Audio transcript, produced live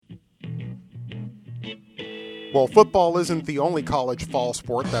Well, football isn't the only college fall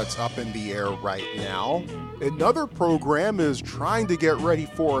sport that's up in the air right now. Another program is trying to get ready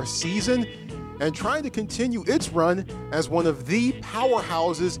for a season and trying to continue its run as one of the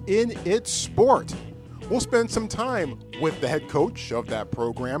powerhouses in its sport. We'll spend some time with the head coach of that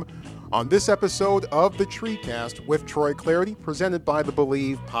program on this episode of the TreeCast with Troy Clarity, presented by the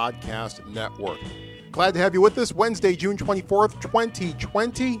Believe Podcast Network. Glad to have you with us Wednesday, June 24th,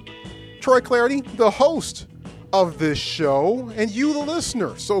 2020. Troy Clarity, the host of this show, and you, the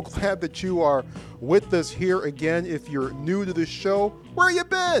listener. So glad that you are with us here again. If you're new to the show, where you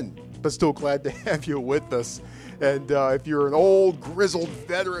been? But still glad to have you with us. And if you're an old, grizzled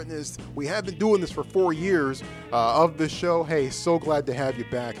veteran, as we have been doing this for 4 years of the show, hey, so glad to have you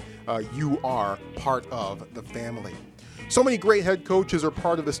back. You are part of the family. So many great head coaches are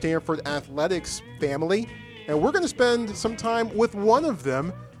part of the Stanford athletics family, and we're going to spend some time with one of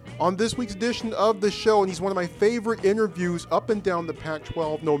them on this week's edition of the show, and he's one of my favorite interviews up and down the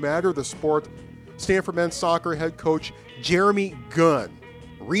Pac-12, no matter the sport. Stanford men's soccer head coach Jeremy Gunn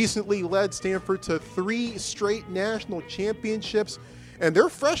recently led Stanford to 3 straight national championships, and they're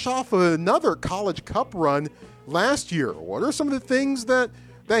fresh off of another College Cup run last year. What are some of the things that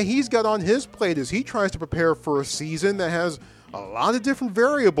he's got on his plate as he tries to prepare for a season that has a lot of different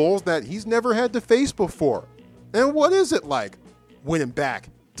variables that he's never had to face before? And what is it like winning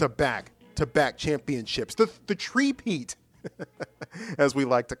back-to-back championships, the three-peat, as we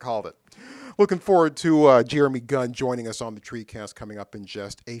like to call it? Looking forward to Jeremy Gunn joining us on the TreeCast coming up in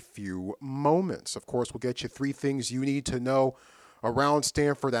just a few moments. Of course, we'll get you 3 things you need to know around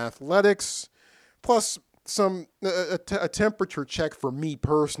Stanford athletics, plus a temperature check for me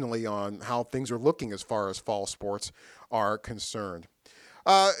personally on how things are looking as far as fall sports are concerned.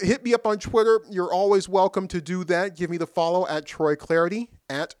 Hit me up on Twitter. You're always welcome to do that. Give me the follow at Troy Clarity,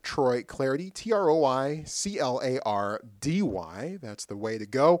 TroyClardy, TroyClardy. That's the way to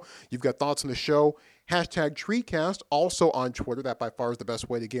go. You've got thoughts on the show, hashtag TreeCast, also on Twitter. That by far is the best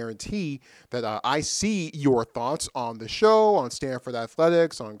way to guarantee that I see your thoughts on the show, on Stanford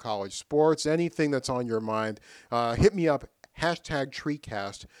athletics, on college sports, anything that's on your mind. Hit me up, hashtag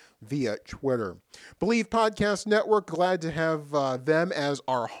TreeCast, via Twitter. Believe Podcast Network, glad to have them as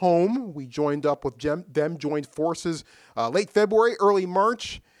our home. We joined up with them, joined forces late February, early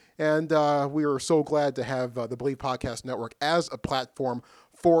March, and we are so glad to have the Believe Podcast Network as a platform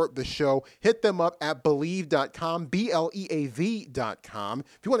for the show. Hit them up at believe.com, BLEAV.com.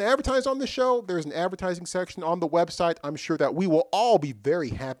 If you want to advertise on the show, there's an advertising section on the website. I'm sure that we will all be very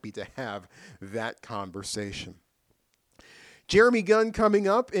happy to have that conversation. Jeremy Gunn coming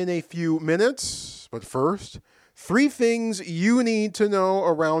up in a few minutes, but first, 3 things you need to know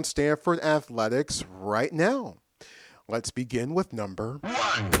around Stanford athletics right now. Let's begin with number 1.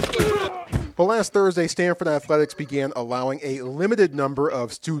 Well, last Thursday, Stanford athletics began allowing a limited number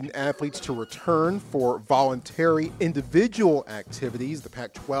of student athletes to return for voluntary individual activities. The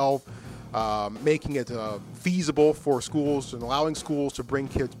Pac-12 making it feasible for schools and allowing schools to bring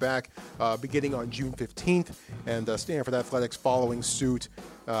kids back beginning on June 15th, and Stanford athletics following suit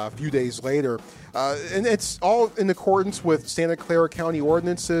a few days later. And it's all in accordance with Santa Clara County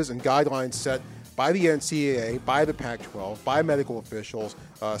ordinances and guidelines set by the NCAA, by the Pac-12, by medical officials,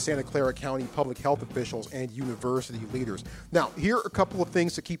 Santa Clara County public health officials, and university leaders. Now, here are a couple of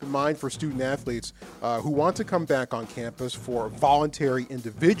things to keep in mind for student athletes who want to come back on campus for voluntary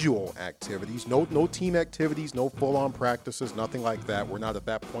individual activities. No team activities, no full-on practices, nothing like that. We're not at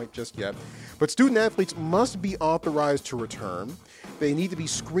that point just yet. But student athletes must be authorized to return. They need to be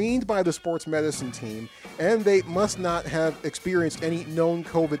screened by the sports medicine team, and they must not have experienced any known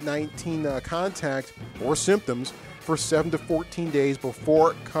COVID-19 contact or symptoms for 7 to 14 days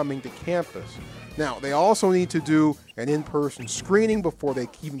before coming to campus. Now, they also need to do an in-person screening before they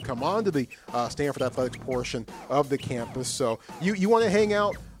even come onto the Stanford athletics portion of the campus. So you want to hang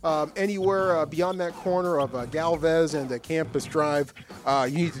out anywhere beyond that corner of Galvez and Campus Drive,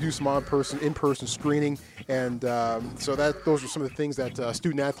 you need to do some in-person screening. And so those are some of the things that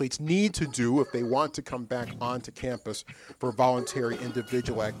student athletes need to do if they want to come back onto campus for voluntary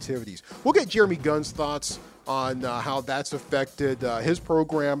individual activities. We'll get Jeremy Gunn's thoughts on how that's affected his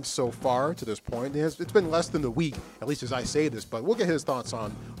program so far to this point. It's been less than a week, at least as I say this, but we'll get his thoughts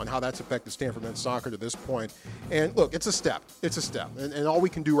on how that's affected Stanford men's soccer to this point. And look, it's a step. And all we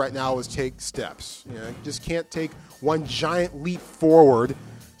can do right now is take steps. You just can't take one giant leap forward.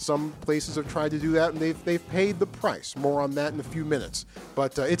 Some places have tried to do that, and they've paid the price. More on that in a few minutes.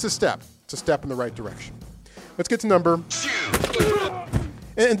 But it's a step. It's a step in the right direction. Let's get to number 2.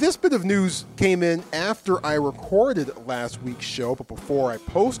 And this bit of news came in after I recorded last week's show, but before I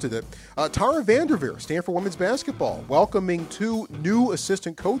posted it. Tara Vanderveer, Stanford women's basketball, welcoming 2 new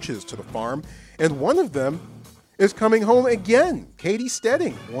assistant coaches to the farm, and one of them is coming home again. Katie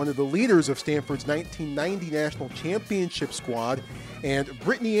Stedding, one of the leaders of Stanford's 1990 national championship squad, and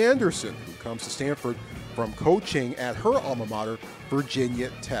Brittany Anderson, who comes to Stanford from coaching at her alma mater, Virginia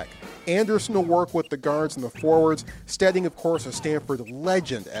Tech. Anderson will work with the guards and the forwards. Stedding, of course, a Stanford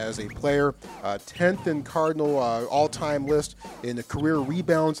legend as a player. 10th in Cardinal all-time list in the career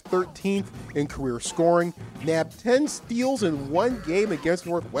rebounds, 13th in career scoring. Nabbed 10 steals in one game against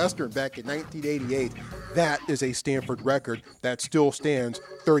Northwestern back in 1988. That is a Stanford record that still stands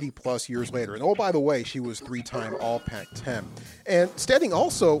 30-plus years later. And oh, by the way, she was 3-time All-Pac-10. And Stedding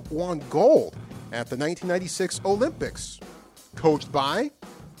also won gold at the 1996 Olympics, coached by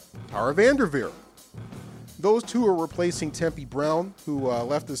Tara Vanderveer. Those 2 are replacing Tempe Brown, who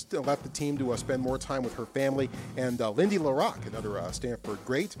left the team to spend more time with her family, and Lindy LaRocque, another Stanford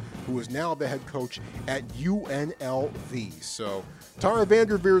great, who is now the head coach at UNLV. So Tara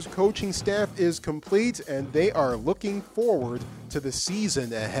Vanderveer's coaching staff is complete, and they are looking forward to the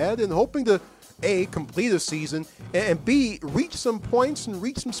season ahead and hoping to A, complete a season, and B, reach some points and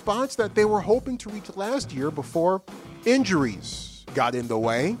reach some spots that they were hoping to reach last year before injuries got in the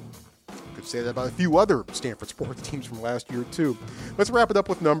way. Could say that about a few other Stanford sports teams from last year, too. Let's wrap it up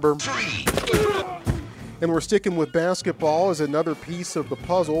with number 3. And we're sticking with basketball as another piece of the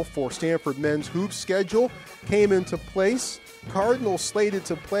puzzle for Stanford men's hoops schedule came into place. Cardinals slated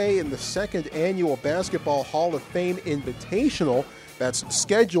to play in the 2nd annual Basketball Hall of Fame Invitational. That's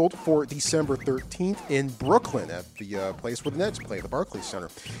scheduled for December 13th in Brooklyn at the place where the Nets play, the Barclays Center.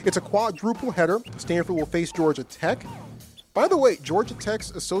 It's a quadruple header. Stanford will face Georgia Tech. By the way, Georgia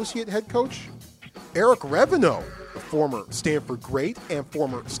Tech's associate head coach, Eric Reveneau, the former Stanford great and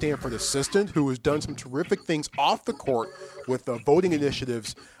former Stanford assistant, who has done some terrific things off the court with voting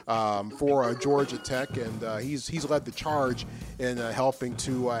initiatives for Georgia Tech, and he's led the charge in helping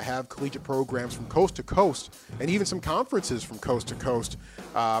to have collegiate programs from coast to coast, and even some conferences from coast to coast,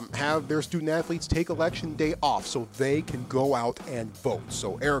 have their student athletes take election day off so they can go out and vote.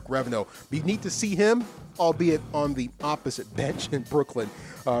 So Eric Reveneau, be neat to see him, albeit on the opposite bench in Brooklyn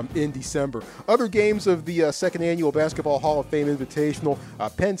in December. Other games of the 2nd Annual Basketball Hall of Fame Invitational,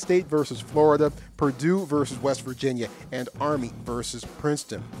 Penn State versus Florida, Purdue versus West Virginia, and Army versus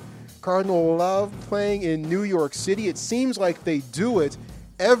Princeton. Cardinal love playing in New York City. It seems like they do it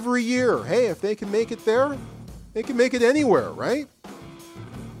every year. Hey, if they can make it there, they can make it anywhere, right?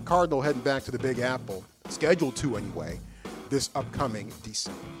 Cardinal heading back to the Big Apple, scheduled to anyway, this upcoming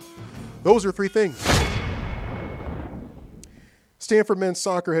December. Those are 3 things. Stanford men's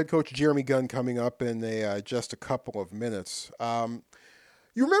soccer head coach Jeremy Gunn coming up in just a couple of minutes.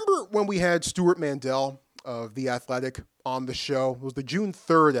 You remember when we had Stuart Mandel of The Athletic on the show? It was the June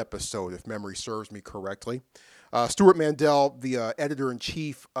 3rd episode, if memory serves me correctly. Stuart Mandel, the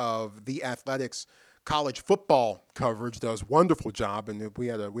editor-in-chief of The Athletic's college football coverage, does a wonderful job, and we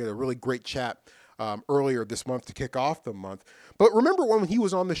had a really great chat earlier this month to kick off the month. But remember when he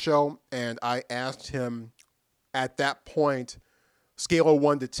was on the show and I asked him at that point, scale of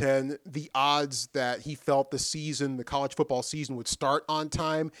 1 to 10, the odds that he felt the college football season would start on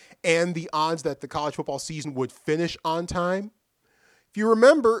time and the odds that the college football season would finish on time? If you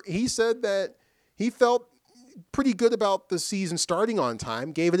remember, he said that he felt pretty good about the season starting on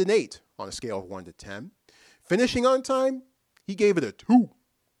time, gave it an 8 on a scale of 1 to 10. Finishing on time, he gave it a 2.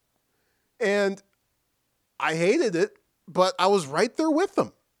 And I hated it, but I was right there with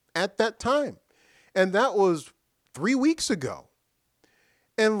him at that time. And that was 3 weeks ago.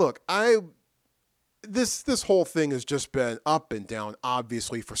 And look, this whole thing has just been up and down,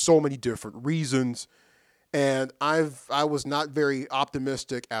 obviously, for so many different reasons. And I was not very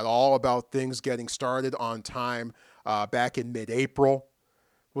optimistic at all about things getting started on time back in mid-April.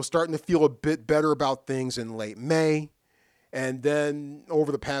 Was starting to feel a bit better about things in late May. And then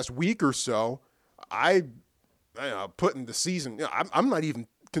over the past week or so, putting the season, I'm not even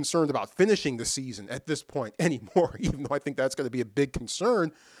concerned about finishing the season at this point anymore, even though I think that's going to be a big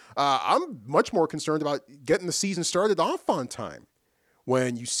concern. I'm much more concerned about getting the season started off on time.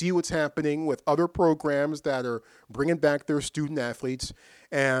 When you see what's happening with other programs that are bringing back their student athletes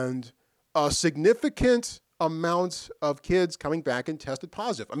and a significant amount of kids coming back and tested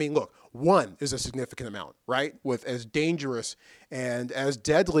positive. I mean, look, 1 is a significant amount, right? With as dangerous and as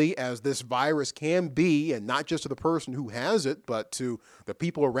deadly as this virus can be, and not just to the person who has it, but to the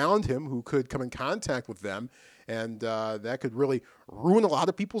people around him who could come in contact with them. And that could really ruin a lot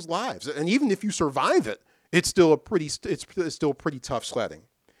of people's lives. And even if you survive it, it's still pretty tough sledding.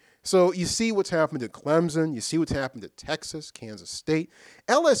 So you see what's happened at Clemson. You see what's happened at Texas, Kansas State.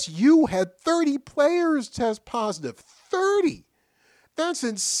 LSU had 30 players test positive. 30. That's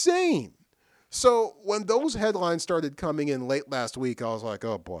insane. So when those headlines started coming in late last week, I was like,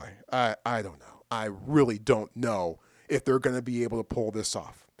 oh boy, I don't know. I really don't know if they're going to be able to pull this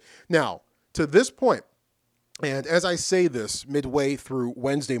off. Now, to this point, and as I say this midway through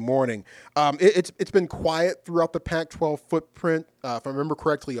Wednesday morning, it's been quiet throughout the Pac-12 footprint. If I remember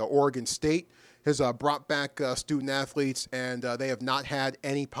correctly, Oregon State has brought back student athletes, and they have not had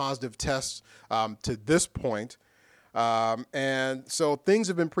any positive tests to this point. And so things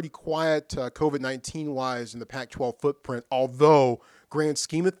have been pretty quiet COVID-19 wise in the Pac-12 footprint, although grand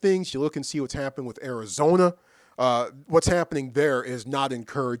scheme of things, you look and see what's happening with Arizona. What's happening there is not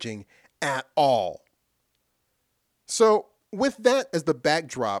encouraging at all. So with that as the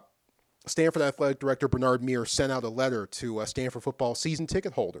backdrop, Stanford Athletic Director Bernard Meir sent out a letter to Stanford football season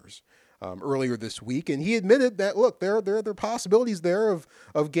ticket holders earlier this week, and he admitted that, look, there are possibilities there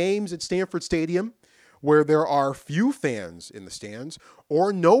of games at Stanford Stadium where there are few fans in the stands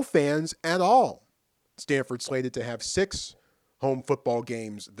or no fans at all. Stanford slated to have 6 home football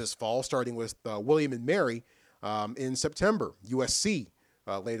games this fall, starting with William and Mary in September, USC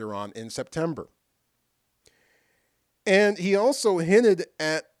later on in September. And he also hinted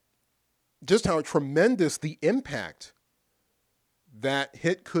at just how tremendous the impact that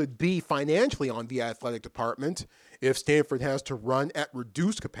hit could be financially on the athletic department if Stanford has to run at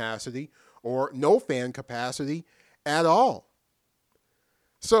reduced capacity or no fan capacity at all.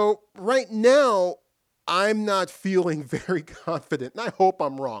 So right now, I'm not feeling very confident, and I hope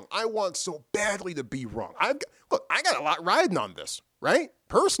I'm wrong. I want so badly to be wrong. I got a lot riding on this, right?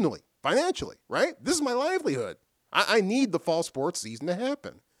 Personally, financially, right? This is my livelihood. I need the fall sports season to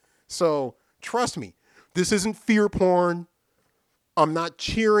happen. So trust me, this isn't fear porn. I'm not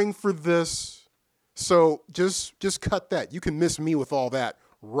cheering for this. So just cut that. You can miss me with all that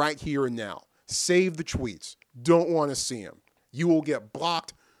right here and now. Save the tweets. Don't want to see them. You will get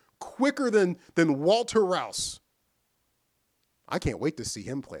blocked quicker than Walter Rouse. I can't wait to see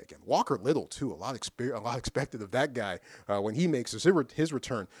him play again. Walker Little, too. A lot expected of that guy when he makes his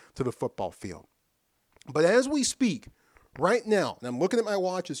return to the football field. But as we speak, right now, and I'm looking at my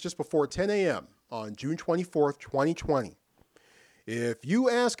watch, it's just before 10 a.m. on June 24th, 2020. If you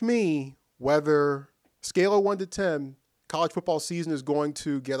ask me whether, scale of 1 to 10, college football season is going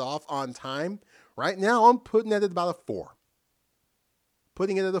to get off on time, right now I'm putting it at about a 4.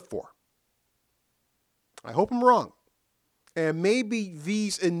 Putting it at a 4. I hope I'm wrong. And maybe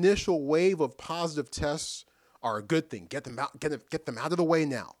these initial wave of positive tests are a good thing. Get them out of the way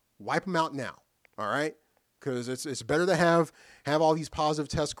now. Wipe them out now. All right? Because it's better to have all these positive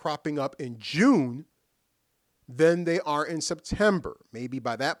tests cropping up in June than they are in September. Maybe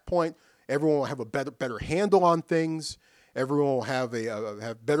by that point, everyone will have a better handle on things. Everyone will have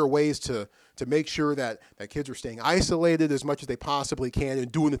have better ways to make sure that kids are staying isolated as much as they possibly can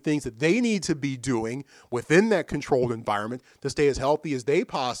and doing the things that they need to be doing within that controlled environment to stay as healthy as they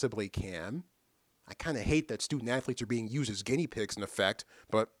possibly can. I kind of hate that student athletes are being used as guinea pigs in effect,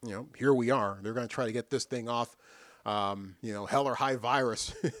 but here we are. They're going to try to get this thing off, hell or high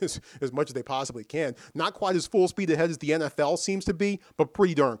virus as much as they possibly can. Not quite as full speed ahead as the NFL seems to be, but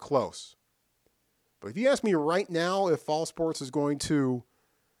pretty darn close. But if you ask me right now if fall sports is going to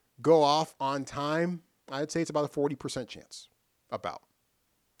go off on time, I'd say it's about a 40% chance. About.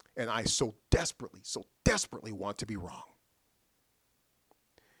 And I so desperately want to be wrong.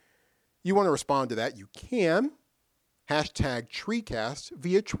 You want to respond to that, you can. #TreeCast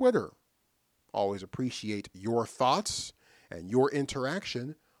via Twitter. Always appreciate your thoughts and your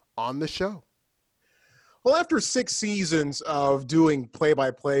interaction on the show. Well, after 6 seasons of doing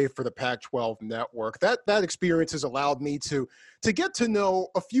play-by-play for the Pac-12 network, that experience has allowed me to get to know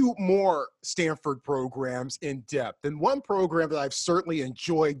a few more Stanford programs in depth. And one program that I've certainly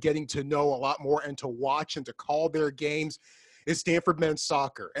enjoyed getting to know a lot more and to watch and to call their games is Stanford men's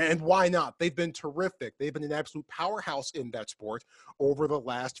soccer. And why not? They've been terrific. They've been an absolute powerhouse in that sport over the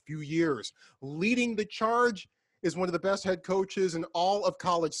last few years. Leading the charge is one of the best head coaches in all of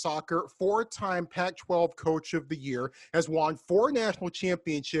college soccer, 4-time Pac-12 Coach of the Year, has won 4 national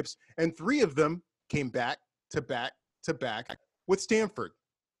championships, and 3 of them came back to back with Stanford.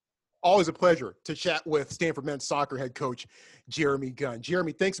 Always a pleasure to chat with Stanford men's soccer head coach Jeremy Gunn.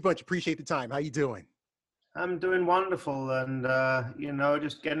 Jeremy, thanks a bunch. Appreciate the time. How you doing? I'm doing wonderful, and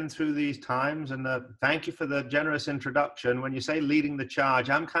just getting through these times. And thank you for the generous introduction. When you say leading the charge,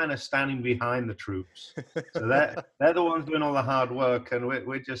 I'm kind of standing behind the troops. So they're the ones doing all the hard work, and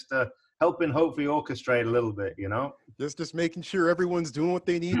we're just helping hopefully orchestrate a little bit, you know? Just making sure everyone's doing what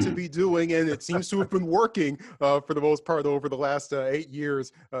they need to be doing, and it seems to have been working for the most part over the last 8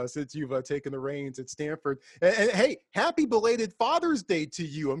 years since you've taken the reins at Stanford. And hey, happy belated Father's Day to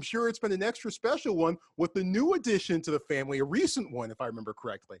you. I'm sure it's been an extra special one with the new addition to the family, a recent one, if I remember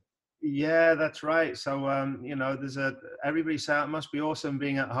correctly. Yeah, that's right. So, you know, everybody said it must be awesome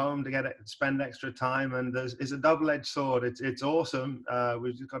being at home to spend extra time. And it's a double-edged sword. It's awesome.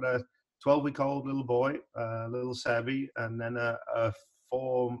 We've just got a 12-week-old little boy, little Sebby, and then a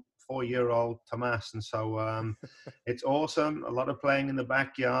four-year-old Tomas. And so it's awesome. A lot of playing in the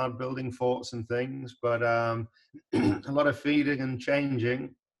backyard, building forts and things, but a lot of feeding and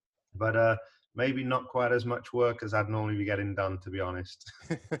changing. But maybe not quite as much work as I'd normally be getting done, to be honest.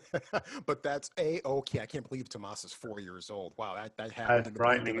 But that's okay. I can't believe Tomas is 4 years old. Wow, that happened That's in the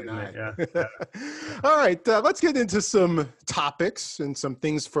blink of frightening, an isn't eye. it? Yeah. Yeah. All right, let's get into some topics and some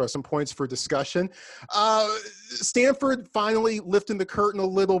points for discussion. Stanford finally lifting the curtain a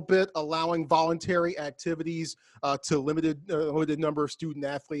little bit, allowing voluntary activities to limited number of student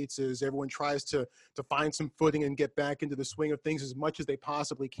athletes as everyone tries to find some footing and get back into the swing of things as much as they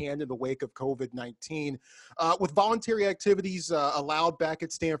possibly can in the wake of COVID-19. With voluntary activities allowed back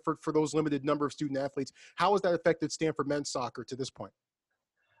at Stanford for those limited number of student athletes, how has that affected Stanford men's soccer to this point?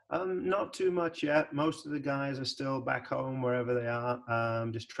 Not too much yet. Most of the guys are still back home wherever they are,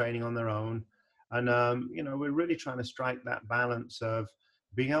 just training on their own. And, you know, we're really trying to strike that balance of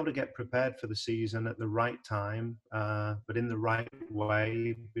being able to get prepared for the season at the right time, but in the right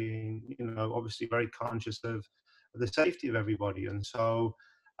way, being, you know, obviously very conscious of the safety of everybody. And so,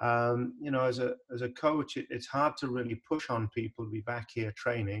 you know, as a coach, it's hard to really push on people to be back here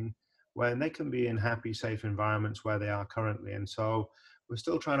training when they can be in happy, safe environments where they are currently. And so, we're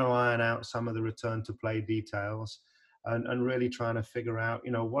still trying to iron out some of the return to play details and really trying to figure out,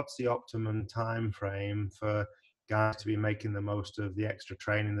 you know, what's the optimum time frame for guys to be making the most of the extra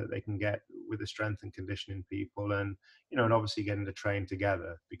training that they can get with the strength and conditioning people, and, you know, and obviously getting to train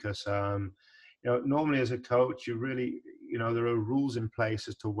together. Because you know, normally as a coach, you really, you know, there are rules in place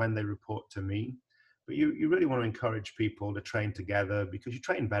as to when they report to me, but you really want to encourage people to train together, because you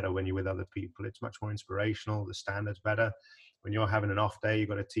train better when you're with other people. It's much more inspirational, the standard's better. When you're having an off day, you've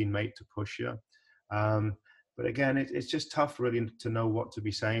got a teammate to push you. But again, it's just tough really to know what to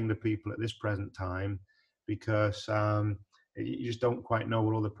be saying to people at this present time, because you just don't quite know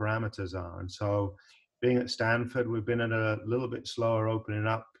what all the parameters are. And so being at Stanford, we've been at a little bit slower opening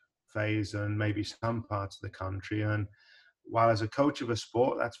up phase than maybe some parts of the country. And while as a coach of a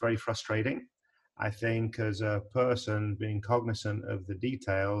sport, that's very frustrating, I think as a person being cognizant of the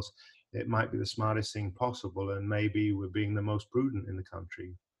details, it might be the smartest thing possible, and maybe we're being the most prudent in the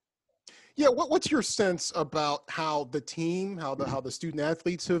country. Yeah, what's your sense about how the team, how the student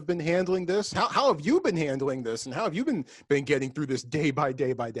athletes have been handling this? How have you been handling this, and how have you been getting through this day by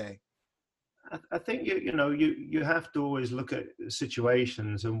day by day? I think you have to always look at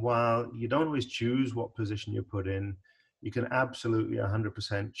situations, and while you don't always choose what position you're put in, you can absolutely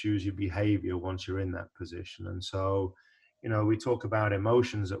 100% choose your behavior once you're in that position. And so, you know, we talk about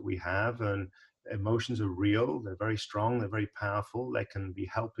emotions that we have, and emotions are real. They're very strong. They're very powerful. They can be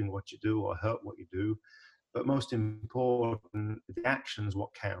helping what you do or hurt what you do. But most important, the actions what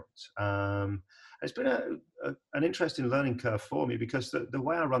counts. It's been an interesting learning curve for me, because the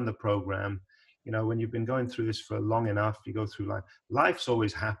way I run the program, you know, when you've been going through this for long enough, you go through life, life's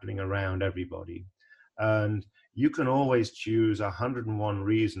always happening around everybody. And you can always choose 101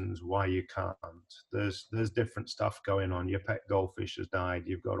 reasons why you can't. There's different stuff going on. Your pet goldfish has died.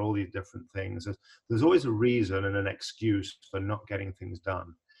 You've got all these different things. There's always a reason and an excuse for not getting things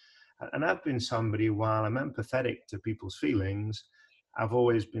done. And I've been somebody, while I'm empathetic to people's feelings, I've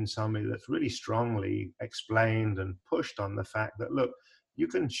always been somebody that's really strongly explained and pushed on the fact that, look, you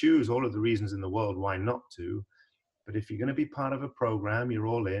can choose all of the reasons in the world why not to, but if you're going to be part of a program, you're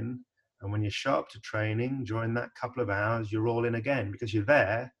all in. And when you show up to training during that couple of hours, you're all in again, because you're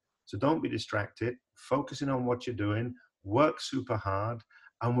there. So don't be distracted, focusing on what you're doing, work super hard,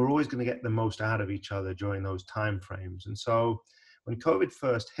 and we're always going to get the most out of each other during those time frames. And so when COVID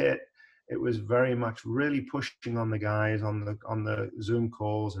first hit, it was very much really pushing on the guys on the Zoom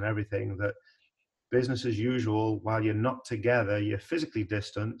calls and everything, that business as usual. While you're not together, you're physically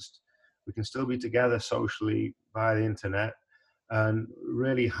distanced, we can still be together socially via the internet, and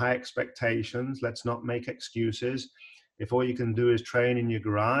really high expectations. Let's not make excuses. If all you can do is train in your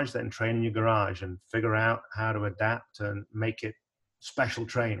garage, then train in your garage and figure out how to adapt and make it special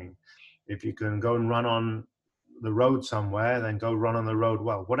training. If you can go and run on the road somewhere, then go run on the road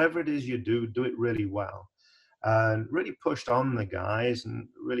well. Whatever it is you do, do it really well. and really pushed on the guys and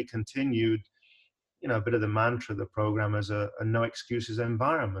really continued, a bit of the mantra of the program as a no excuses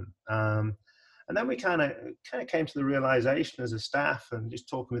environment. And then we kind of came to the realization as a staff and just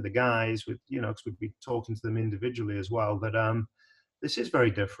talking with the guys, because we'd be talking to them individually as well, that this is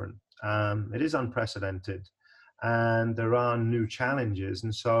very different. It is unprecedented, and there are new challenges.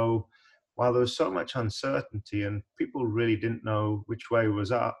 And so, while there was so much uncertainty and people really didn't know which way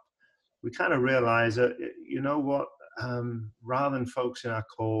was up, we kind of realized that, what, rather than focusing our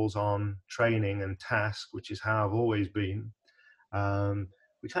calls on training and task, which is how I've always been,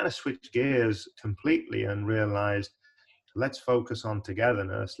 we kind of switched gears completely and realized, let's focus on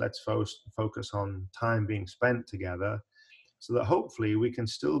togetherness. Let's focus on time being spent together, so that hopefully we can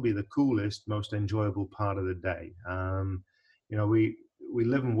still be the coolest, most enjoyable part of the day. We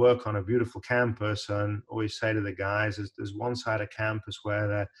live and work on a beautiful campus, and always say to the guys, there's one side of campus where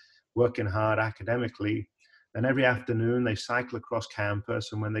they're working hard academically, and every afternoon they cycle across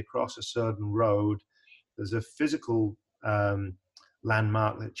campus, and when they cross a certain road, there's a physical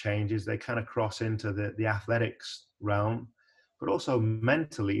landmark that changes. They kind of cross into the athletics realm, but also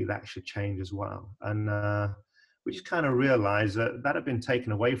mentally that should change as well. And we just kind of realized that had been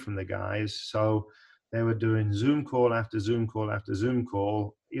taken away from the guys. So they were doing Zoom call after Zoom call after Zoom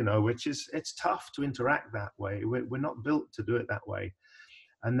call, which it's tough to interact that way. We're not built to do it that way.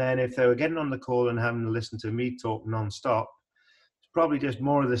 And then if they were getting on the call and having to listen to me talk nonstop, it's probably just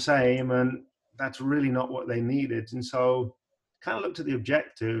more of the same. And that's really not what they needed. And so kind of looked at the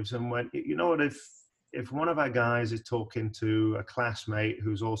objectives and went, what, if one of our guys is talking to a classmate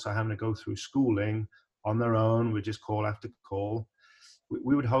who's also having to go through schooling on their own, we just call after call,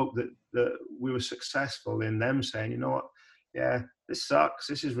 we would hope that we were successful in them saying, what, yeah, this sucks,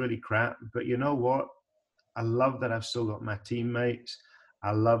 this is really crap, but you know what, I love that I've still got my teammates.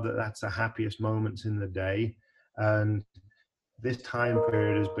 I love that that's the happiest moments in the day. And this time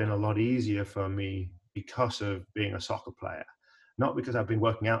period has been a lot easier for me because of being a soccer player. Not because I've been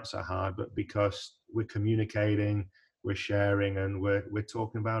working out so hard, but because we're communicating, we're sharing, and we're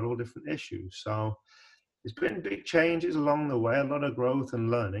talking about all different issues. So it's been big changes along the way, a lot of growth and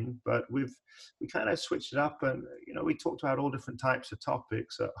learning, but we kind of switched it up, and we talked about all different types of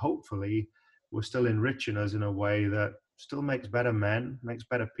topics that hopefully will still enriching us in a way that still makes better men, makes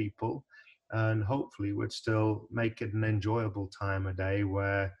better people, and hopefully would still make it an enjoyable time of day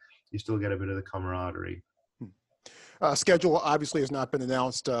where you still get a bit of the camaraderie. Schedule obviously has not been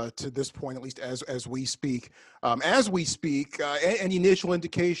announced to this point, at least as we speak. Any initial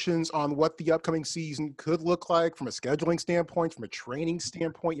indications on what the upcoming season could look like from a scheduling standpoint, from a training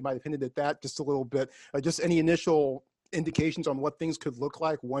standpoint? You might have hinted at that just a little bit. Just any initial indications on what things could look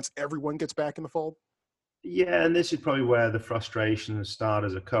like once everyone gets back in the fold? Yeah, and this is probably where the frustrations start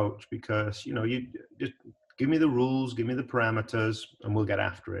as a coach, because you just give me the rules, give me the parameters, and we'll get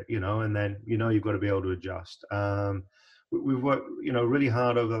after it. And then you've got to be able to adjust. We've worked really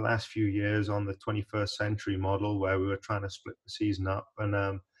hard over the last few years on the 21st century model, where we were trying to split the season up,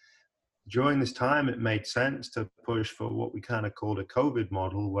 and during this time it made sense to push for what we kind of called a COVID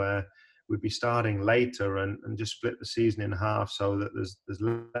model, where we'd be starting later and just split the season in half, so that there's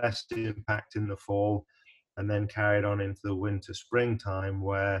less impact in the fall, and then carried on into the winter springtime,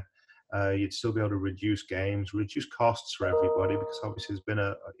 where you'd still be able to reduce games, reduce costs for everybody, because obviously there's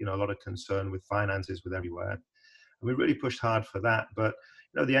been a lot of concern with finances with everywhere. And we really pushed hard for that. But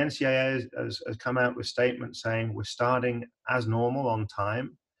the NCAA has come out with statements saying we're starting as normal on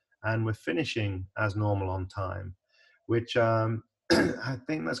time, and we're finishing as normal on time, which I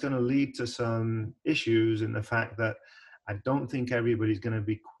think that's going to lead to some issues in the fact that I don't think everybody's going to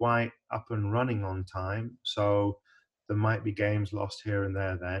be quite up and running on time. So there might be games lost here and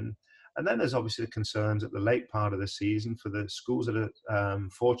there then. And then there's obviously the concerns at the late part of the season for the schools that are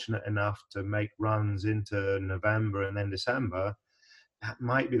fortunate enough to make runs into November and then December. That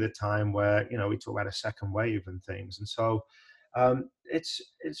might be the time where, we talk about a second wave and things. And so it's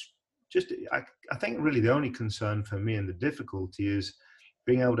just, I think really the only concern for me and the difficulty is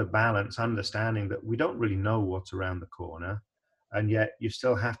being able to balance understanding that we don't really know what's around the corner, and yet you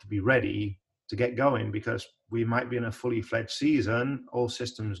still have to be ready to get going, because we might be in a fully fledged season, all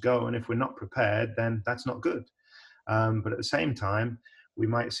systems go, and if we're not prepared, then that's not good. But at the same time, we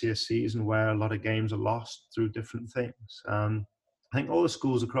might see a season where a lot of games are lost through different things. I think all the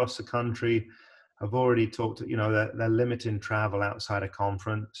schools across the country have already talked, they're limiting travel outside of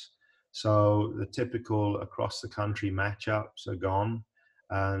conference. So the typical across the country matchups are gone.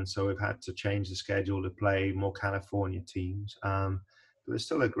 And so we've had to change the schedule to play more California teams. But there's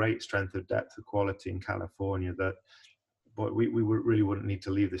still a great strength of depth of quality in California that but really wouldn't need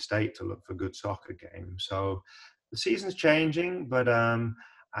to leave the state to look for good soccer games. So the season's changing, but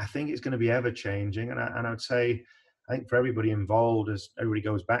I think it's going to be ever changing. And I would say, I think for everybody involved, as everybody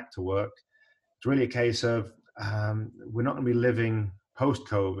goes back to work, it's really a case of we're not going to be living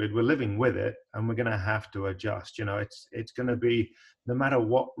post-COVID. We're living with it, and we're going to have to adjust. You know, it's going to be, no matter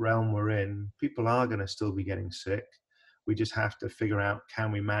what realm we're in, people are going to still be getting sick. We just have to figure out,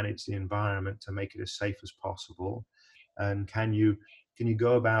 can we manage the environment to make it as safe as possible, and can you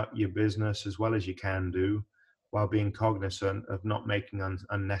go about your business as well as you can do, while being cognizant of not making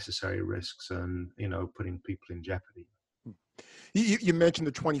unnecessary risks and, you know, putting people in jeopardy. You mentioned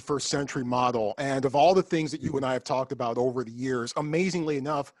the 21st century model, and of all the things that you and I have talked about over the years, amazingly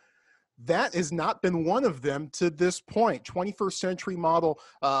enough, that has not been one of them to this point. 21st century model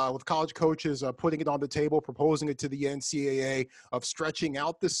with college coaches putting it on the table, proposing it to the NCAA, of stretching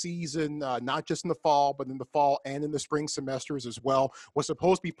out the season, not just in the fall, but in the fall and in the spring semesters as well, was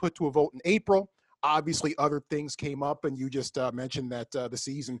supposed to be put to a vote in April. Obviously, other things came up, and you just mentioned that the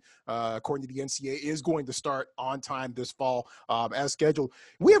season, according to the NCAA, is going to start on time this fall as scheduled.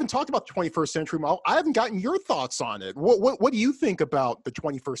 We haven't talked about the 21st century model. I haven't gotten your thoughts on it. What do you think about the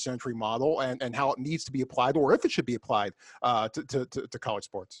 21st century model and how it needs to be applied, or if it should be applied to college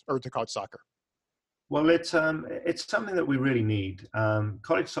sports or to college soccer? Well, it's something that we really need.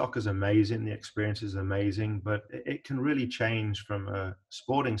 College soccer is amazing. The experience is amazing, but it can really change from a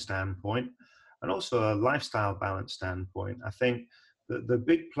sporting standpoint and also a lifestyle balance standpoint. I think the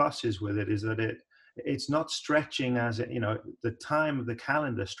big pluses with it is that it's not stretching as it, you know, the time of the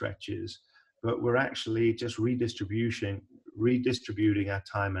calendar stretches, but we're actually just redistributing our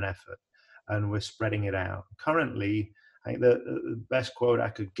time and effort, and we're spreading it out. Currently, I think the best quote I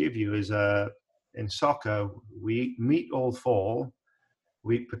could give you is in soccer, we eat meat all fall,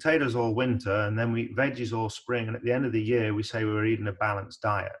 we eat potatoes all winter, and then we eat veggies all spring. And at the end of the year, we say we're eating a balanced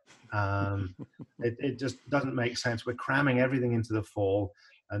diet. It just doesn't make sense. We're cramming everything into the fall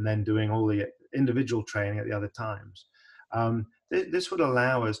and then doing all the individual training at the other times. This would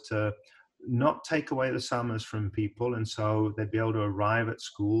allow us to not take away the summers from people. And so they'd be able to arrive at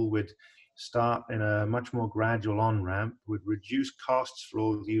school with start in a much more gradual on-ramp, would reduce costs for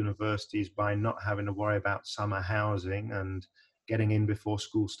all the universities by not having to worry about summer housing and getting in before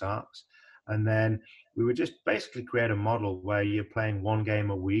school starts. And then we would just basically create a model where you're playing one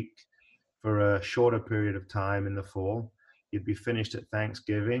game a week for a shorter period of time in the fall. You'd be finished at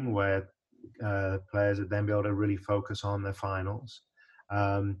Thanksgiving, where players would then be able to really focus on their finals.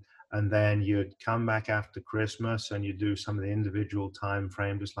 And then you'd come back after Christmas and you'd do some of the individual time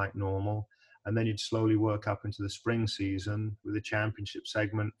frame just like normal. And then you'd slowly work up into the spring season with the championship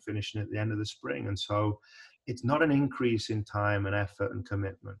segment finishing at the end of the spring. And so it's not an increase in time and effort and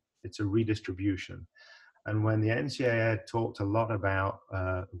commitment. It's a redistribution. And when the NCAA had talked a lot about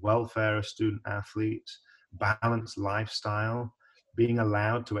welfare of student athletes, balanced lifestyle, being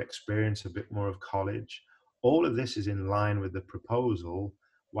allowed to experience a bit more of college, all of this is in line with the proposal,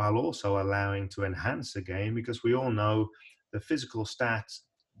 while also allowing to enhance the game, because we all know the physical stats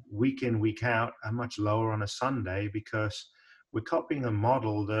week in, week out are much lower on a Sunday, because we're copying a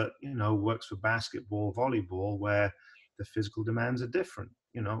model that, you know, works for basketball, volleyball, where the physical demands are different.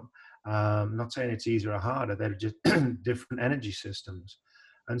 You know, not saying it's easier or harder, they're just different energy systems.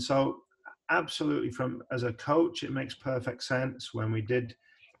 And so absolutely, as a coach, it makes perfect sense. When we did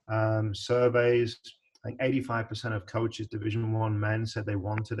surveys, I think 85% of coaches, Division I men, said they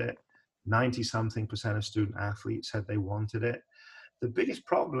wanted it. 90-something% of student athletes said they wanted it. The biggest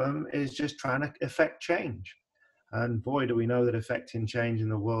problem is just trying to effect change. And boy, do we know that effecting change in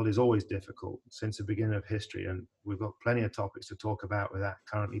the world is always difficult since the beginning of history. And we've got plenty of topics to talk about with that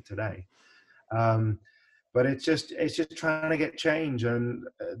currently today. But it's just trying to get change. And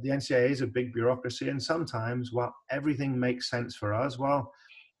the NCAA is a big bureaucracy. And sometimes, while everything makes sense for us, well,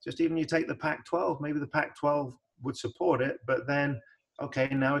 just even you take the Pac-12, maybe the Pac-12 would support it, but then, okay,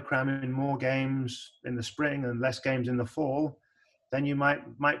 now we're cramming more games in the spring and less games in the fall. Then you might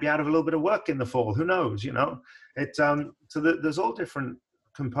be out of a little bit of work in the fall. Who knows? You know, it's there's all different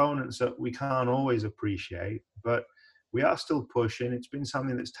components that we can't always appreciate, but we are still pushing. It's been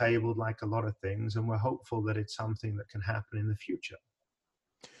something that's tabled like a lot of things, and we're hopeful that it's something that can happen in the future.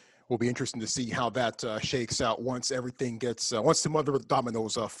 Will be interesting to see how that shakes out once everything gets, once the other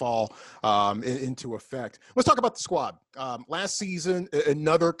dominoes fall into effect. Let's talk about the squad. Last season,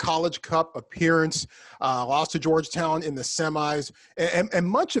 another College Cup appearance, lost to Georgetown in the semis, and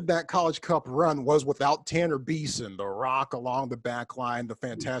much of that College Cup run was without Tanner Beeson, the rock along the back line, the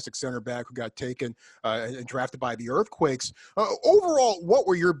fantastic center back who got taken and drafted by the Earthquakes. Overall, what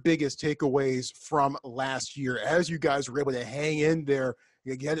were your biggest takeaways from last year as you guys were able to hang in there,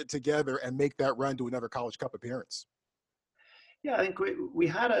 get it together, and make that run to another College Cup appearance? Yeah, I think we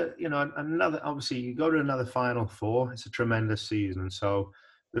had another, obviously you go to another Final Four, it's a tremendous season. So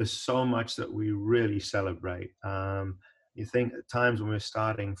there's so much that we really celebrate. You think at times when we're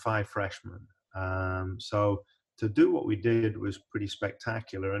starting 5 freshmen. So to do what we did was pretty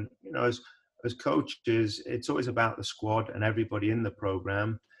spectacular. And, as coaches, it's always about the squad and everybody in the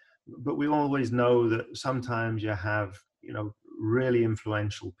program. But we always know that sometimes you have, really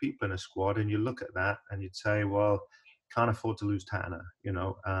influential people in a squad, and you look at that and you'd say, well, can't afford to lose Tanner.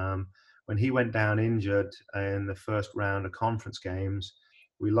 When he went down injured in the first round of conference games,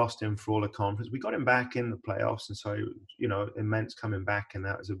 we lost him for all the conference. We got him back in the playoffs, and so immense coming back, and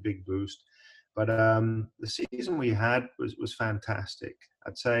that was a big boost. But the season we had was fantastic.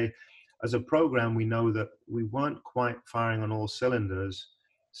 I'd say, as a program, we know that we weren't quite firing on all cylinders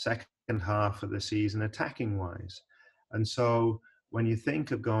second half of the season, attacking wise, and so when you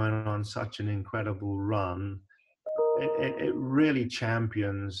think of going on such an incredible run, it really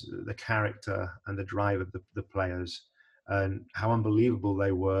champions the character and the drive of the players, and how unbelievable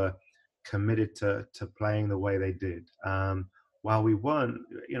they were committed to playing the way they did. While we weren't,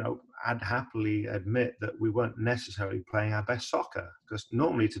 I'd happily admit that we weren't necessarily playing our best soccer, because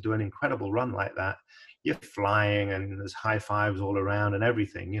normally to do an incredible run like that, you're flying and there's high fives all around and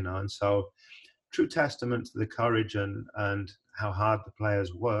everything, and so true testament to the courage and how hard the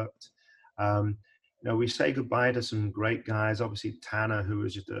players worked. We say goodbye to some great guys. Obviously, Tanner, who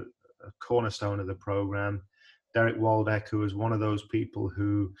was just a cornerstone of the program. Derek Waldeck, who was one of those people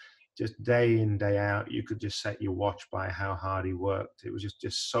who just day in, day out, you could just set your watch by how hard he worked. It was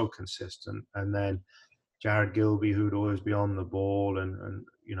just so consistent. And then Jared Gilby, who'd always be on the ball and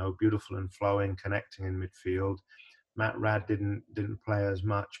beautiful and flowing, connecting in midfield. Matt Rad didn't play as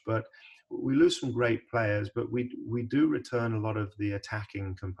much, but we lose some great players, but we do return a lot of the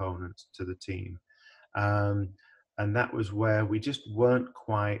attacking components to the team. And that was where we just weren't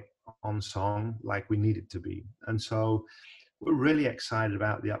quite on song like we needed to be. And so we're really excited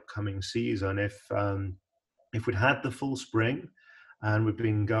about the upcoming season. If we'd had the full spring and we'd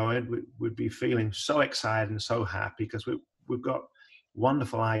been going, we'd be feeling so excited and so happy, because we've got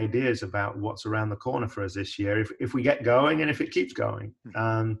wonderful ideas about what's around the corner for us this year if we get going and if it keeps going.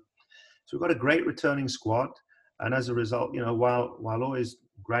 So we've got a great returning squad. And as a result, while always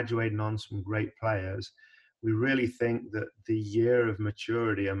graduating on some great players, we really think that the year of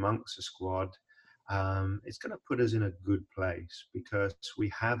maturity amongst the squad, it's going to put us in a good place, because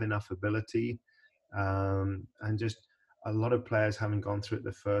we have enough ability, and just a lot of players haven't gone through it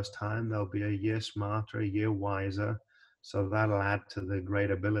the first time. They'll be a year smarter, a year wiser. So that'll add to the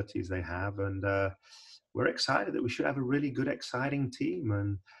great abilities they have. And we're excited that we should have a really good, exciting team.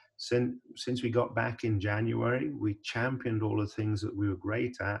 And since we got back in January, we championed all the things that we were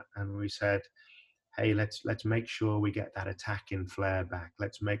great at, and we said, hey, let's make sure we get that attacking flair back.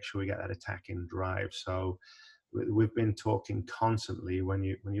 Let's make sure we get that attacking drive. So we've been talking constantly. When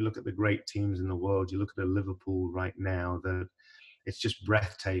you look at the great teams in the world, you look at a Liverpool right now, that it's just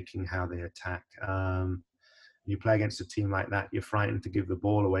breathtaking how they attack. You play against a team like that, you're frightened to give the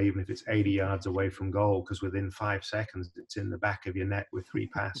ball away, even if it's 80 yards away from goal, because within 5 seconds, it's in the back of your net with 3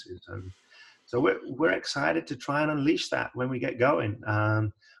 passes. And so we're excited to try and unleash that when we get going.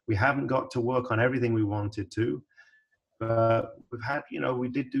 We haven't got to work on everything we wanted to, but we've had, we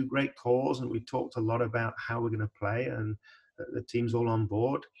did do great calls, and we talked a lot about how we're going to play, and the team's all on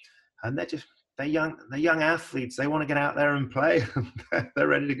board. And they're young athletes. They want to get out there and play. They're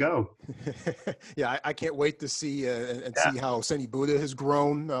ready to go. Yeah, I can't wait to see see how Seni Buddha has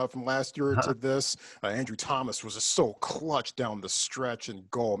grown from last year to this. Andrew Thomas was just so clutch down the stretch and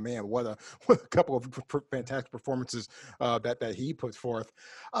goal. Man, what a couple of fantastic performances that he put forth.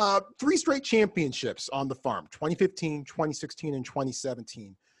 3 straight championships on the farm: 2015, 2016, and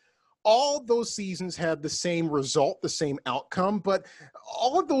 2017. All those seasons had the same result, the same outcome, but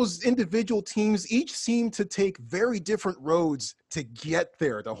all of those individual teams each seemed to take very different roads to get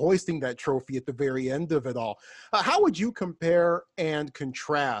there, to hoisting that trophy at the very end of it all. How would you compare and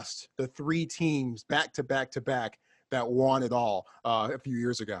contrast the 3 teams back to back to back that won it all a few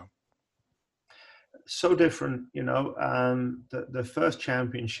years ago? So different, the first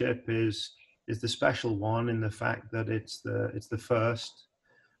championship is the special one in the fact that it's the first.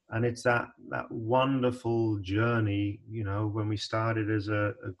 And it's that wonderful journey, when we started as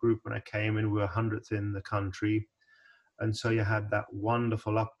a group. When I came in, we were 100th in the country. And so you had that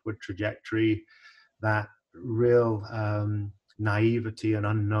wonderful upward trajectory that real naivety and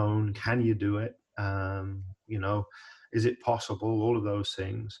unknown. Can you do it? You know, is it possible? All of those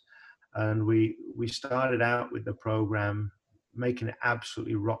things. And we started out with the program making it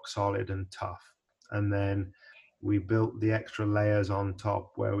absolutely rock solid and tough. And then we built the extra layers on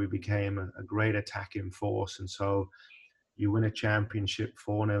top where we became a great attacking force. And so you win a championship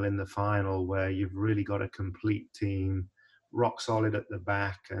 4-0 in the final where you've really got a complete team, rock solid at the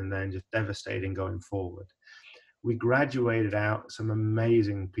back, and then just devastating going forward. We graduated out some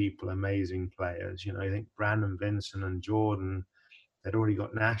amazing people, amazing players. You know, I think Brandon, Vincent, and Jordan, they'd already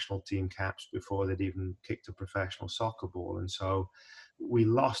got national team caps before they'd even kicked a professional soccer ball. And so we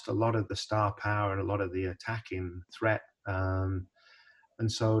lost a lot of the star power and a lot of the attacking threat. And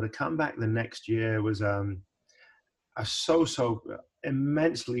so to come back the next year was I was so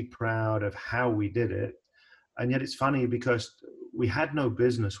immensely proud of how we did it. And yet it's funny because we had no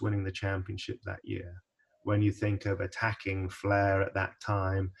business winning the championship that year. When you think of attacking flair at that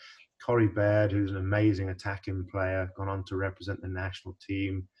time, Corey Baird, who's an amazing attacking player, gone on to represent the national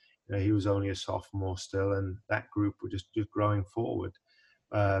team. You know, he was only a sophomore still, and that group were just growing forward.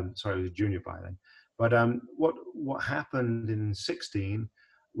 Sorry, he was a junior by then. But what happened in 16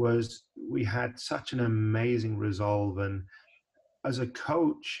 was we had such an amazing resolve. And as a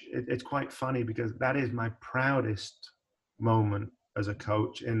coach, it's quite funny because that is my proudest moment as a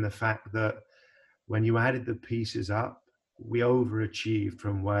coach, in the fact that when you added the pieces up, we overachieved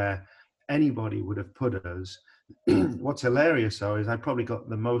from where anybody would have put us. What's hilarious, though, is I probably got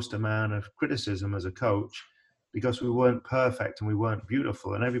the most amount of criticism as a coach because we weren't perfect and we weren't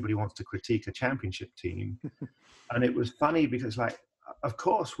beautiful, and everybody wants to critique a championship team. And it was funny because, like, of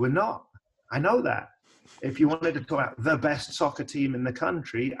course, we're not. I know that. If you wanted to talk about the best soccer team in the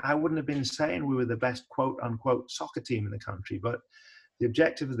country, I wouldn't have been saying we were the best quote unquote soccer team in the country. But the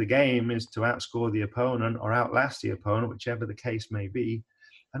objective of the game is to outscore the opponent or outlast the opponent, whichever the case may be.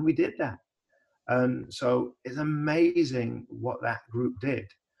 And we did that. And so it's amazing what that group did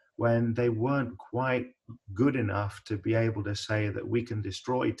when they weren't quite good enough to be able to say that we can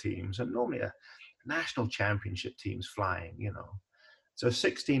destroy teams. And normally a national championship team's flying, you know. So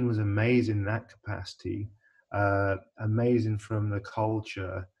 16 was amazing in that capacity, amazing from the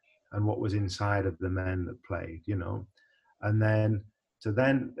culture and what was inside of the men that played, you know. And then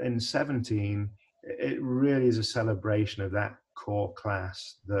in 17, it really is a celebration of that core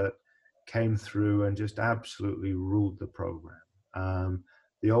class that came through and just absolutely ruled the program.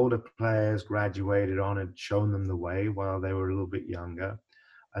 The older players graduated on and shown them the way while they were a little bit younger.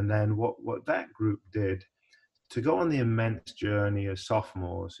 And then what that group did, to go on the immense journey as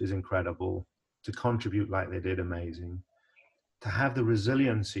sophomores is incredible. To contribute like they did, amazing. To have the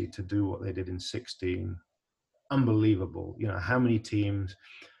resiliency to do what they did in 16, unbelievable. You know, how many teams,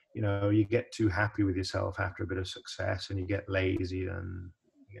 you know, you get too happy with yourself after a bit of success and you get lazy and,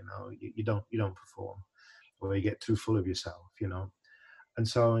 you know, you don't perform, or you get too full of yourself, you know. And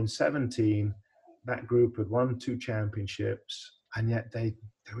so in 17, that group had won 2 championships, and yet they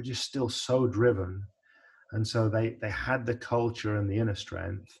were just still so driven. And so they had the culture and the inner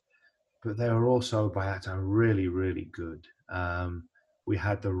strength, but they were also by that time really, really good. We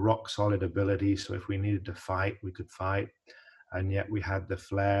had the rock solid ability. So if we needed to fight, we could fight. And yet we had the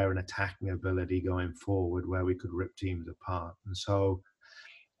flair and attacking ability going forward where we could rip teams apart. And so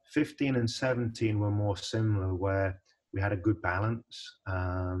 15 and 17 were more similar, where we had a good balance.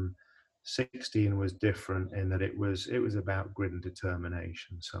 16 was different in that it was about grit and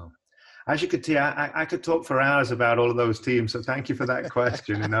determination. So as you could see, I could talk for hours about all of those teams. So thank you for that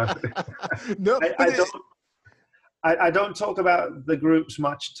question. You know, No, I don't talk about the groups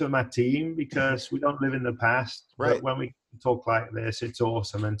much to my team because we don't live in the past. Right. But when we talk like this, it's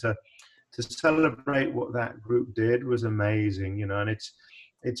awesome. And to celebrate what that group did was amazing, you know. And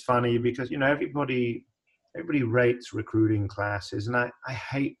it's funny because, you know, everybody rates recruiting classes, and I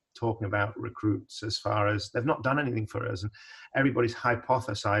hate talking about recruits as far as they've not done anything for us, and everybody's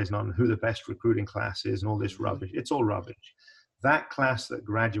hypothesizing on who the best recruiting class is and all this rubbish. It's all rubbish. That class that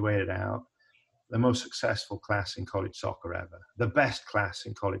graduated out, the most successful class in college soccer ever, the best class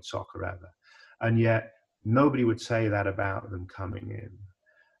in college soccer ever, and yet nobody would say that about them coming in.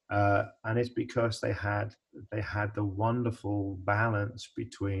 And it's because they had the wonderful balance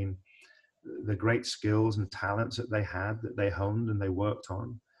between the great skills and talents that they had, that they honed and they worked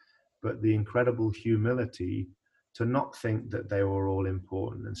on, but the incredible humility to not think that they were all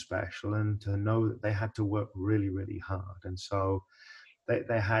important and special, and to know that they had to work really, really hard. And so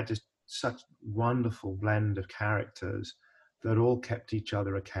they had just such wonderful blend of characters that all kept each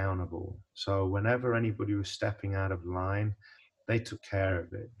other accountable. So whenever anybody was stepping out of line, they took care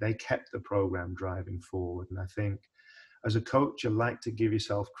of it. They kept the program driving forward. And I think as a coach, you like to give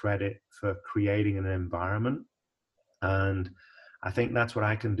yourself credit for creating an environment. And I think that's what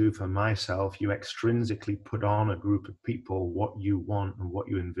I can do for myself. You extrinsically put on a group of people what you want and what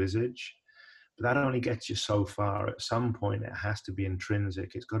you envisage. But that only gets you so far. At some point, it has to be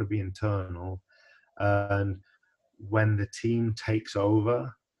intrinsic. It's got to be internal. And when the team takes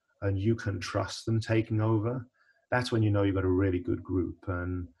over and you can trust them taking over, that's when you know you've got a really good group.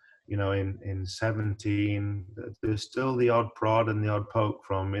 And in 17, there's still the odd prod and the odd poke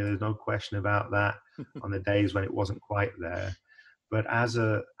from me. There's no question about that on the days when it wasn't quite there. But as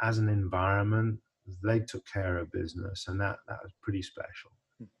an environment, they took care of business, and that was pretty special.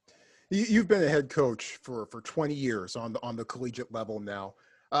 You've been a head coach for 20 years on the collegiate level now.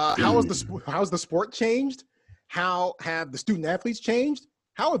 How's the sport changed? How have the student athletes changed?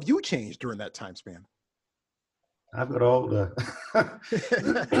 How have you changed during that time span? I've got older. I've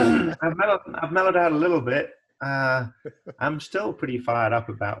mellowed out a little bit. I'm still pretty fired up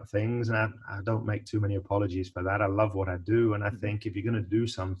about things, and I don't make too many apologies for that. I love what I do, and I think if you're going to do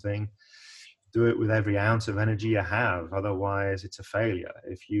something, do it with every ounce of energy you have. Otherwise, it's a failure.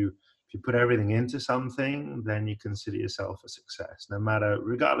 If you put everything into something, then you consider yourself a success,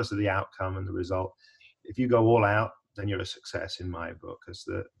 regardless of the outcome and the result. If you go all out, then you're a success in my book, because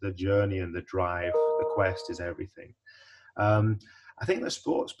the journey and the drive, the quest is everything. I think the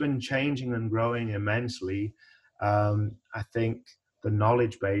sport's been changing and growing immensely. I think the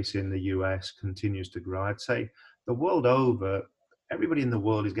knowledge base in the US continues to grow. I'd say the world over, everybody in the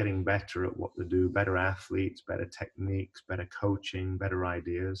world is getting better at what they do, better athletes, better techniques, better coaching, better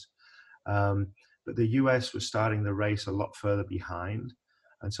ideas. But the US was starting the race a lot further behind.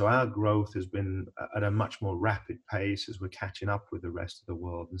 And so our growth has been at a much more rapid pace as we're catching up with the rest of the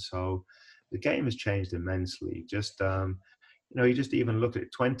world. And so the game has changed immensely. You just even look at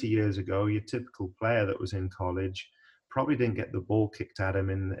it 20 years ago, your typical player that was in college probably didn't get the ball kicked at him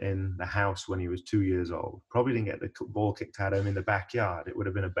in the house when he was 2 years old. Probably didn't get the ball kicked at him in the backyard. It would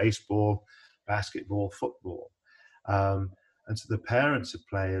have been a baseball, basketball, football. And so the parents of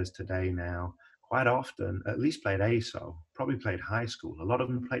players today now quite often at least played ASO, probably played high school. A lot of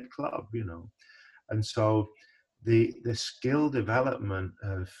them played club, And so the skill development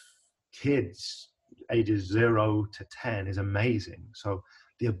of kids ages 0 to 10 is amazing. So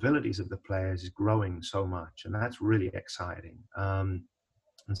the abilities of the players is growing so much, and that's really exciting. And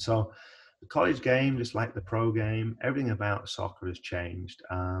so the college game, just like the pro game, everything about soccer has changed.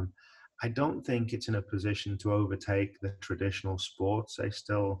 I don't think it's in a position to overtake the traditional sports. They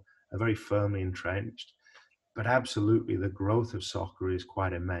still are very firmly entrenched, but absolutely the growth of soccer is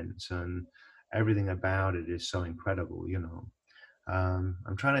quite immense, and everything about it is so incredible,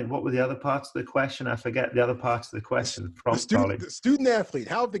 I'm trying to, what were the other parts of the question? I forget the other parts of the question from college. The student athlete,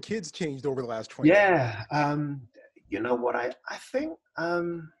 how have the kids changed over the last 20 years? Yeah. You know what, I think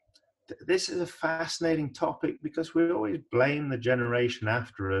this is a fascinating topic, because we always blame the generation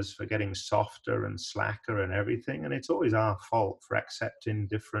after us for getting softer and slacker and everything. And it's always our fault for accepting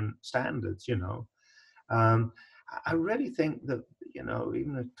different standards, I really think that,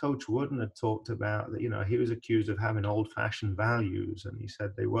 even Coach Wooden had talked about that, he was accused of having old-fashioned values. And he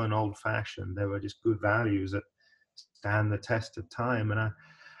said they weren't old-fashioned. They were just good values that stand the test of time. And I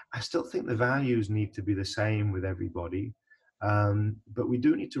still think the values need to be the same with everybody. But we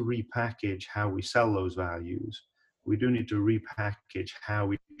do need to repackage how we sell those values. We do need to repackage how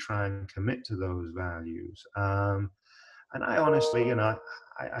we try and commit to those values. And I honestly, I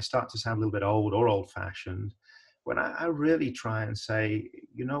start to sound a little bit old or old-fashioned when I really try and say,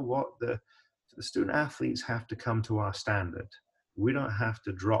 you know what, the student athletes have to come to our standard. We don't have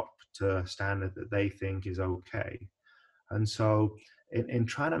to drop to a standard that they think is okay. And so in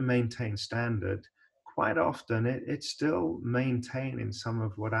trying to maintain standard, quite often it's still maintaining some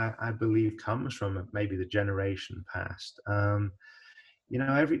of what I believe comes from maybe the generation past.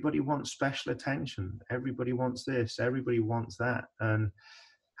 Everybody wants special attention. Everybody wants this. Everybody wants that. And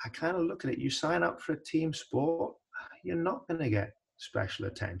I kind of look at it. You sign up for a team sport, you're not going to get special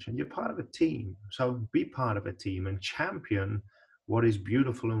attention. You're part of a team. So be part of a team and champion what is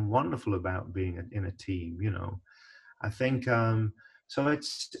beautiful and wonderful about being in a team, I think, so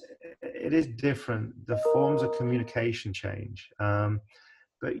it is different. The forms of communication change. But,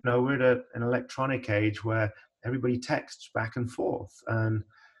 we're at an electronic age where everybody texts back and forth. And,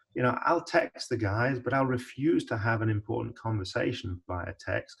 I'll text the guys, but I'll refuse to have an important conversation via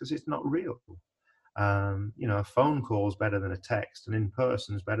text because it's not real. A phone call is better than a text, and in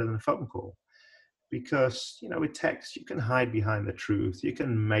person is better than a phone call. Because, with text, you can hide behind the truth. You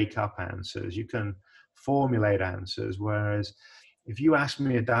can make up answers. You can formulate answers. Whereas If you ask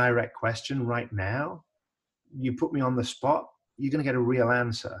me a direct question right now, you put me on the spot, you're going to get a real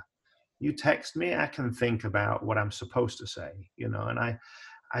answer. You text me, I can think about what I'm supposed to say, and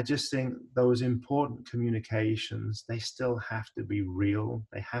I just think those important communications, they still have to be real.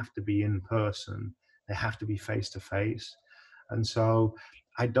 They have to be in person. They have to be face to face. And so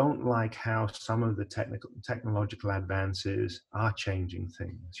I don't like how some of the technological advances are changing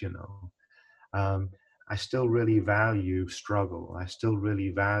things. Um, I still really value struggle. I still really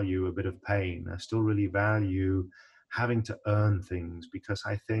value a bit of pain. I still really value having to earn things, because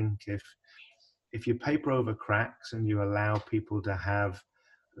I think if you paper over cracks and you allow people to have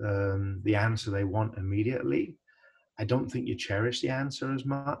the answer they want immediately, I don't think you cherish the answer as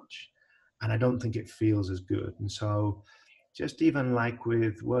much, and I don't think it feels as good. And so, just even like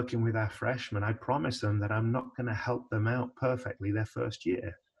with working with our freshmen, I promise them that I'm not going to help them out perfectly their first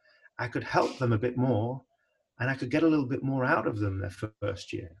year. I could help them a bit more, and I could get a little bit more out of them their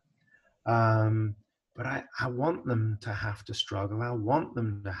first year. But I want them to have to struggle. I want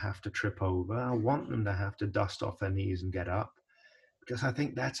them to have to trip over. I want them to have to dust off their knees and get up, because I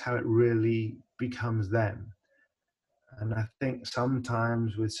think that's how it really becomes them. And I think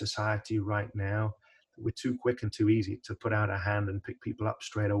sometimes with society right now, we're too quick and too easy to put out a hand and pick people up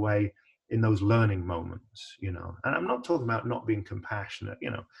straight away in those learning moments. And I'm not talking about not being compassionate.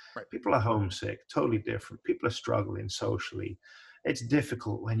 Right. People are homesick, totally different. People are struggling socially. It's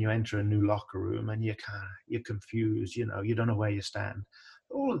difficult when you enter a new locker room and you're confused, you don't know where you stand.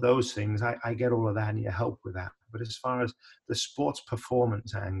 All of those things, I get all of that, and you help with that. But as far as the sports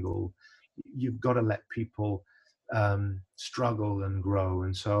performance angle, you've got to let people struggle and grow.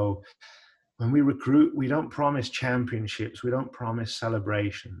 And so when we recruit, we don't promise championships, we don't promise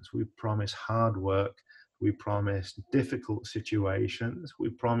celebrations, we promise hard work, we promise difficult situations, we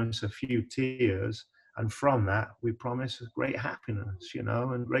promise a few tears, and from that we promise great happiness,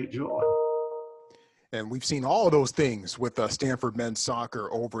 and great joy. And we've seen all of those things with Stanford men's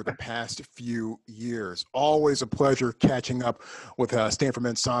soccer over the past few years. Always a pleasure catching up with Stanford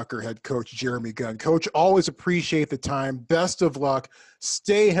men's soccer head coach Jeremy Gunn. Coach, always appreciate the time. Best of luck.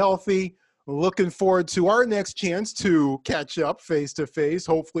 Stay healthy. Looking forward to our next chance to catch up face to face.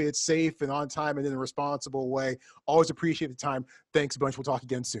 Hopefully it's safe and on time and in a responsible way. Always appreciate the time. Thanks a bunch. We'll talk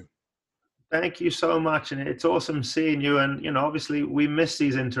again soon. Thank you so much. And it's awesome seeing you. And, obviously we miss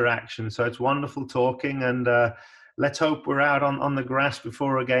these interactions. So it's wonderful talking. And let's hope we're out on the grass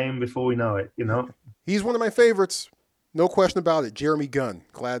before a game before we know it, He's one of my favorites. No question about it. Jeremy Gunn.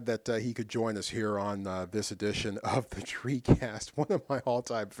 Glad that he could join us here on this edition of the TreeCast. One of my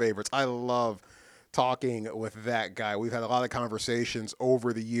all-time favorites. I love talking with that guy. We've had a lot of conversations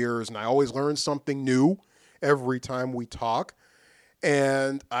over the years, and I always learn something new every time we talk.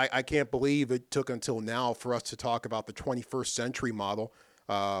 And I can't believe it took until now for us to talk about the 21st century model,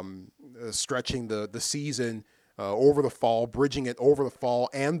 stretching the season over the fall, bridging it over the fall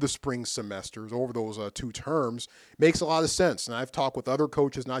and the spring semesters over those two terms. Makes a lot of sense. And I've talked with other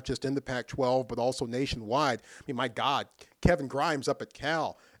coaches, not just in the Pac-12, but also nationwide. I mean, my God, Kevin Grimes up at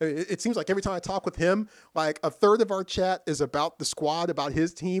Cal. It seems like every time I talk with him, like a third of our chat is about the squad, about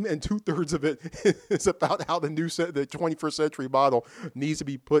his team, and 2/3 of it is about how the 21st century model needs to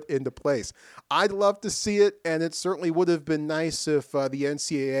be put into place. I'd love to see it, and it certainly would have been nice if the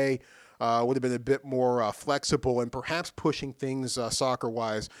NCAA would have been a bit more flexible and perhaps pushing things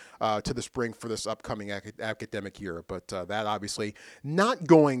soccer-wise to the spring for this upcoming academic year. But that obviously not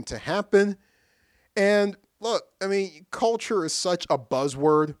going to happen. And look, I mean, culture is such a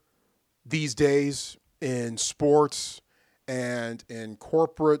buzzword these days in sports and in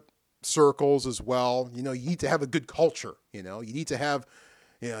corporate circles as well. You need to have a good culture. You need to have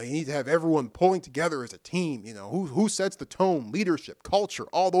everyone pulling together as a team. Who sets the tone, leadership, culture,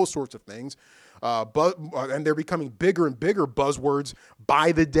 all those sorts of things. And they're becoming bigger and bigger buzzwords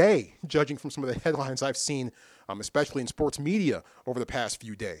by the day, judging from some of the headlines I've seen, especially in sports media over the past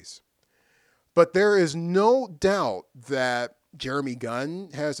few days. But there is no doubt that Jeremy Gunn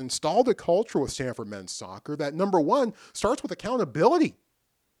has installed a culture with Stanford men's soccer that, number one, starts with accountability.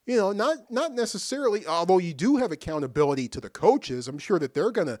 Not necessarily, although you do have accountability to the coaches. I'm sure that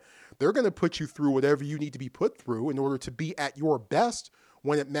they're gonna put you through whatever you need to be put through in order to be at your best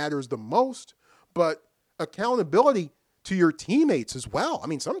when it matters the most. But accountability to your teammates as well. I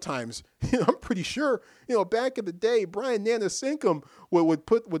mean, sometimes, I'm pretty sure, back in the day, Brian Nanasinkum would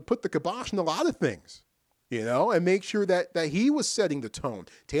put the kibosh on a lot of things, and make sure that he was setting the tone.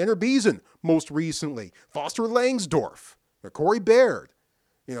 Tanner Beason, most recently, Foster Langsdorff, Corey Baird,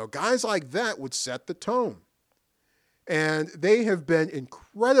 guys like that would set the tone. And they have been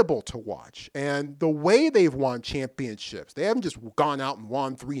incredible to watch. And the way they've won championships, they haven't just gone out and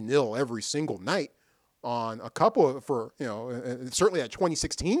won 3-0 every single night on a couple of, certainly that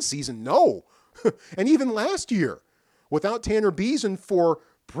 2016 season, no. And even last year, without Tanner Beason for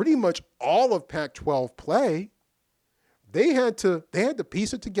pretty much all of Pac-12 play, they had to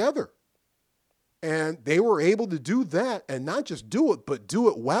piece it together. And they were able to do that, and not just do it, but do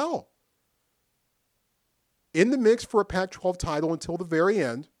it well. In the mix for a Pac-12 title until the very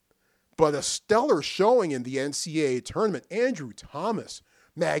end, but a stellar showing in the NCAA tournament. Andrew Thomas,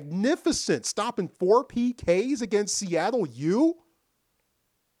 magnificent, stopping 4 PKs against Seattle U.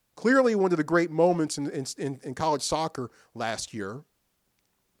 Clearly one of the great moments in college soccer last year.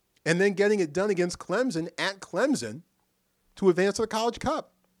 And then getting it done against Clemson at Clemson to advance to the College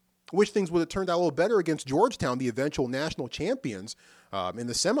Cup. Wish things would have turned out a little better against Georgetown, the eventual national champions, in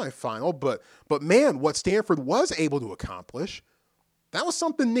the semifinal. But man, what Stanford was able to accomplish, that was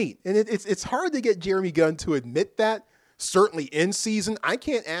something neat. And it's hard to get Jeremy Gunn to admit that, certainly in season. I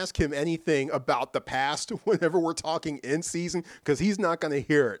can't ask him anything about the past whenever we're talking in season because he's not going to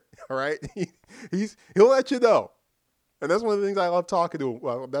hear it, all right? He'll let you know. And that's one of the things I love talking to him.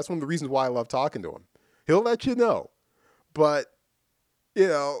 Well, that's one of the reasons why I love talking to him. He'll let you know. But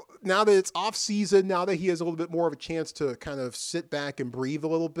now that it's off season, now that he has a little bit more of a chance to kind of sit back and breathe a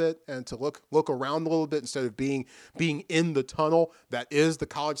little bit and to look around a little bit instead of being in the tunnel that is the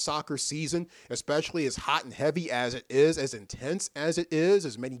college soccer season, especially as hot and heavy as it is, as intense as it is,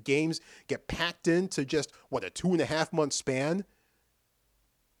 as many games get packed into just, a 2.5 month span.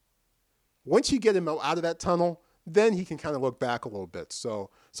 Once you get him out of that tunnel, then he can kind of look back a little bit. So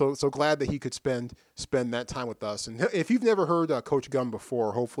glad that he could spend that time with us. And if you've never heard Coach Gunn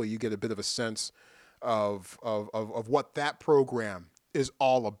before, hopefully you get a bit of a sense of what that program is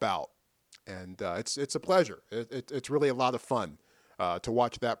all about. And it's a pleasure. It's really a lot of fun to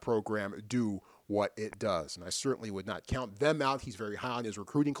watch that program do what it does. And I certainly would not count them out. He's very high on his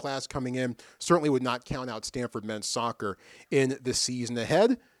recruiting class coming in. Certainly would not count out Stanford men's soccer in the season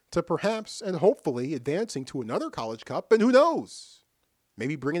ahead to perhaps and hopefully advancing to another College Cup. And who knows?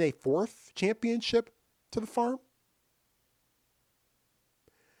 Maybe bringing a 4th championship to the farm.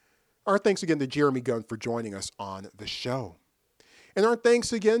 Our thanks again to Jeremy Gunn for joining us on the show. And our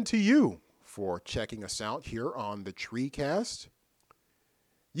thanks again to you for checking us out here on the TreeCast.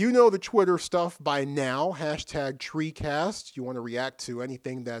 You know the Twitter stuff by now, #TreeCast. You want to react to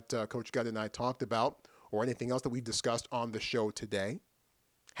anything that Coach Gunn and I talked about or anything else that we've discussed on the show today.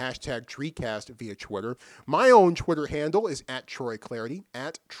 #TreeCast via Twitter. My own Twitter handle is @TroyClardy,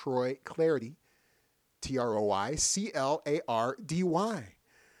 @TroyClardy, TroyClardy.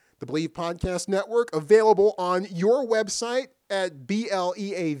 The Believe Podcast Network, available on your website at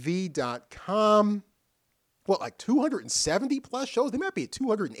BLEAV.com. 270 plus shows? They might be at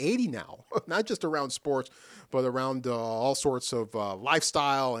 280 now. Not just around sports, but around all sorts of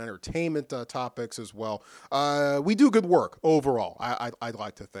lifestyle and entertainment topics as well. We do good work overall, I'd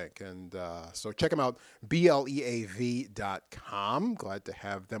like to think. And so check them out, BLEAV.com. Glad to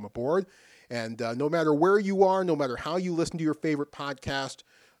have them aboard. And no matter where you are, no matter how you listen to your favorite podcast,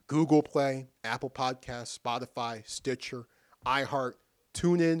 Google Play, Apple Podcasts, Spotify, Stitcher, iHeart,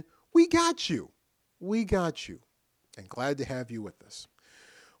 TuneIn, we got you. We got you. And glad to have you with us.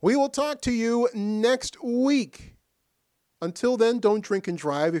 We will talk to you next week. Until then, don't drink and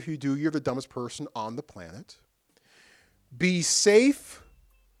drive. If you do, you're the dumbest person on the planet. Be safe.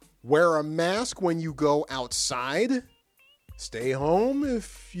 Wear a mask when you go outside. Stay home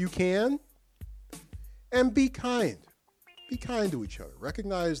if you can. And be kind. Be kind to each other.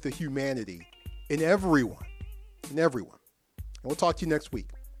 Recognize the humanity in everyone. And we'll talk to you next week.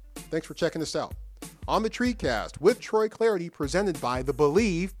 Thanks for checking us out on the TreeCast with Troy Clarity, presented by the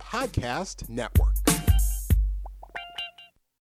Believe Podcast Network.